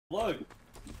Look,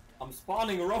 I'm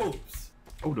spawning ropes.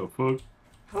 How the fuck?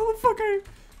 How the fuck are you?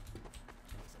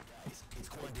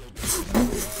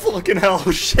 Fucking hell,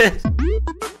 shit.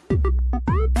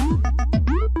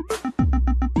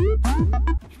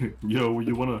 Yo,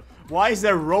 you wanna? Why is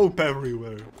there rope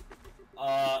everywhere?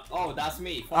 Oh, that's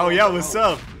me. Oh, yeah, what's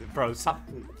up? Bro, stop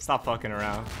fucking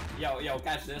around. Yo,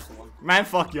 catch this one. Man,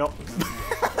 fuck yo.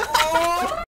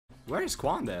 Where is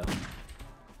Quandale?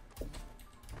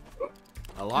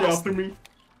 I lost. Yeah, after me.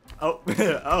 Oh,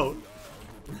 oh.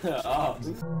 Oh.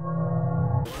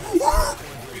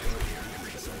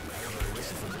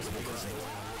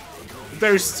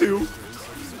 There's two.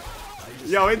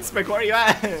 Yo, Inspec, where you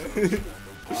at?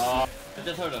 I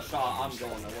just heard a shot. I'm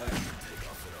going away.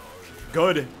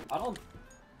 Good. I don't.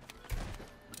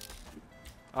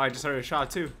 Oh, I just heard a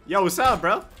shot too. Yo, what's up,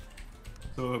 bro?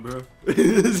 So, bro.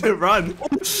 Run.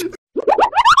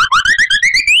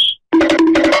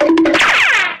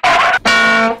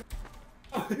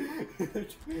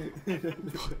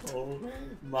 Oh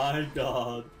my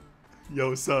god. Yo,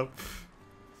 what's up?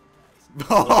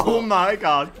 Oh my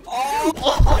god.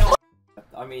 Oh!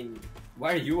 I mean,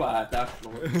 where are you at,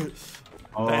 actually?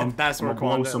 That's where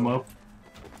blow some Quandale. up.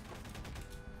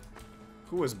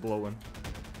 Who was blowing?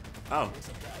 Oh.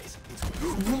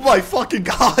 Oh my fucking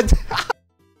god.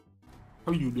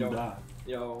 How you do Yo. that?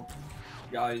 Yo,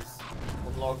 guys,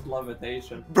 unlocked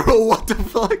levitation. Bro, what the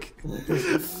fuck?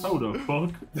 How the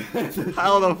fuck?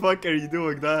 How the fuck are you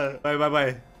doing that?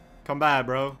 Bye. Come back,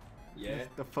 bro. Yeah.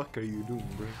 What the fuck are you doing,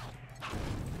 bro?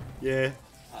 Yeah.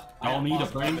 I don't need a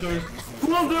printer.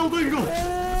 Come on, dingle!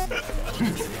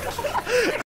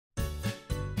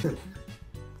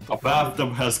 A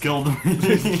bathtub has killed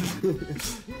me.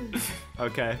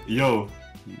 Okay. Yo.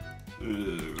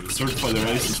 Search by the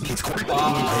racist.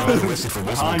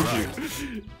 Behind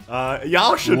you.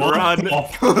 Y'all should What run. the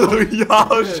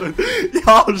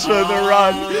Y'all should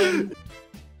run.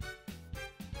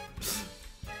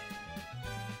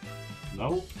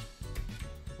 No.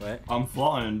 What? I'm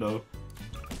flying though.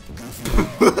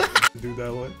 Do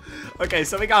that one. Okay,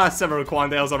 so we got several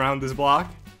Quandales around this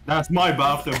block. That's my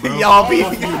bathtub, bro. Y'all be.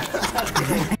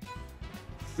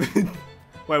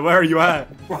 Wait, where are you at?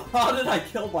 Bro, how did I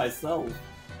kill myself?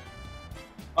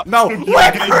 No, wait!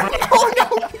 Oh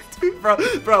no! Dude,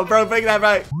 bro, bring that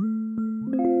back.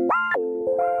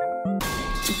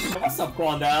 What's up,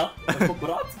 Quandale?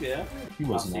 Bratske. He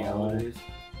was not.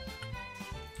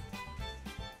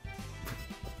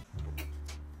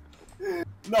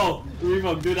 No,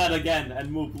 Remo, do that again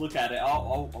and move. Look at it.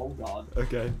 Oh god.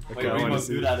 Okay. Wait, I wanna Remo,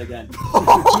 see. do that again.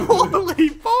 Holy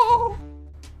fuck!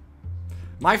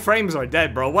 My frames are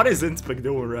dead, bro. What is Inspec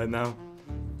doing right now?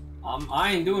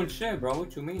 I ain't doing shit, bro.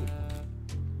 What you mean?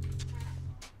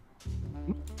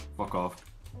 Fuck off.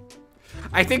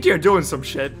 I think you're doing some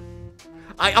shit.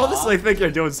 I honestly think you're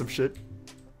doing some shit.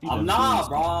 I'm not,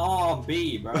 bro. I'm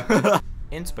B, bro.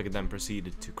 Inspec then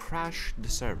proceeded to crash the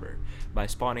server by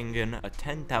spawning in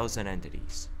 10,000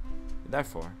 entities,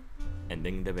 therefore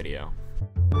ending the video.